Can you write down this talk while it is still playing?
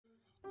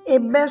A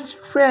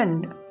best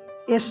friend.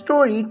 A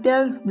story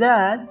tells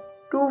that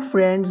two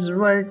friends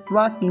were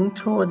walking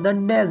through the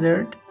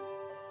desert.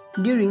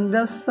 During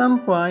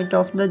some point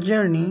of the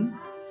journey,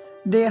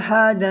 they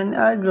had an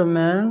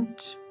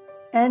argument,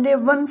 and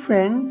one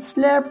friend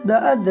slapped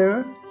the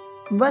other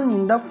one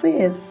in the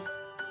face.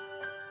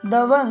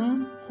 The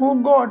one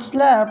who got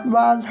slapped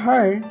was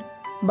hurt,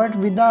 but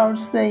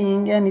without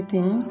saying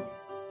anything,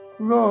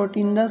 wrote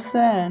in the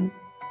sand,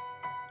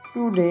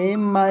 "Today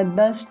my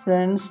best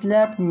friend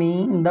slapped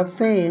me in the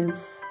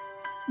face."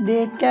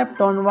 They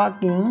kept on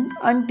walking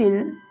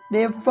until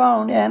they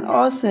found an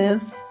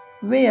oasis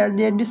where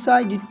they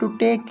decided to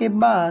take a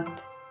bath.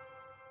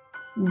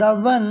 The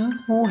one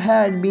who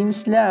had been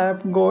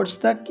slapped got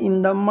stuck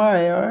in the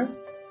mire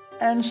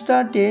and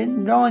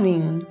started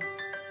drowning,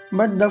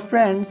 but the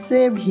friend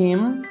saved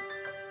him.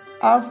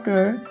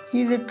 After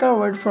he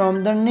recovered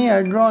from the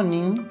near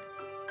drowning,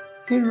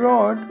 he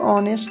wrote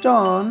on a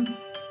stone,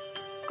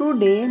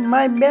 "Today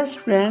my best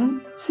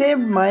friend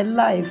saved my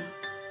life."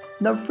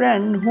 The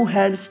friend who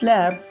had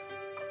slapped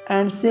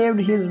and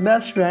saved his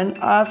best friend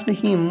asked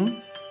him,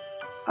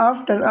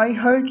 "After I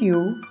hurt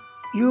you,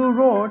 you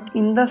wrote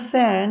in the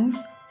sand,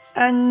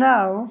 and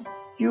now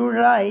you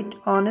write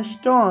on a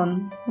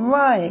stone.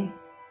 Why?"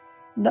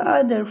 The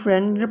other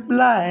friend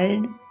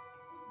replied,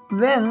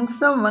 "When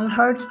someone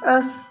hurts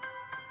us,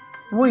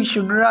 we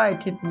should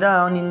write it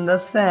down in the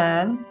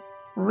sand,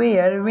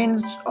 where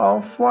winds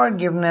of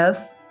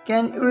forgiveness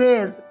can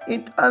erase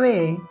it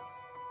away.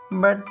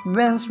 But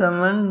when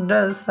someone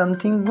does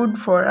something good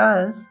for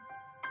us,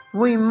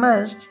 we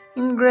must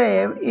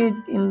engrave it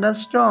in the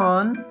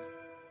stone,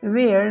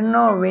 where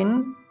no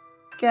wind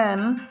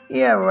can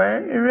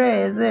ever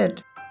erase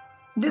it."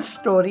 This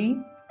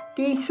story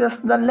teaches us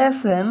the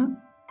lesson: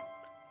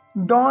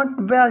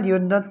 don't value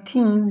the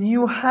things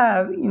you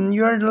have in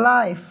your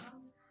life,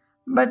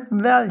 but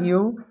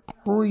value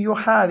who you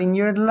have in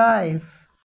your life.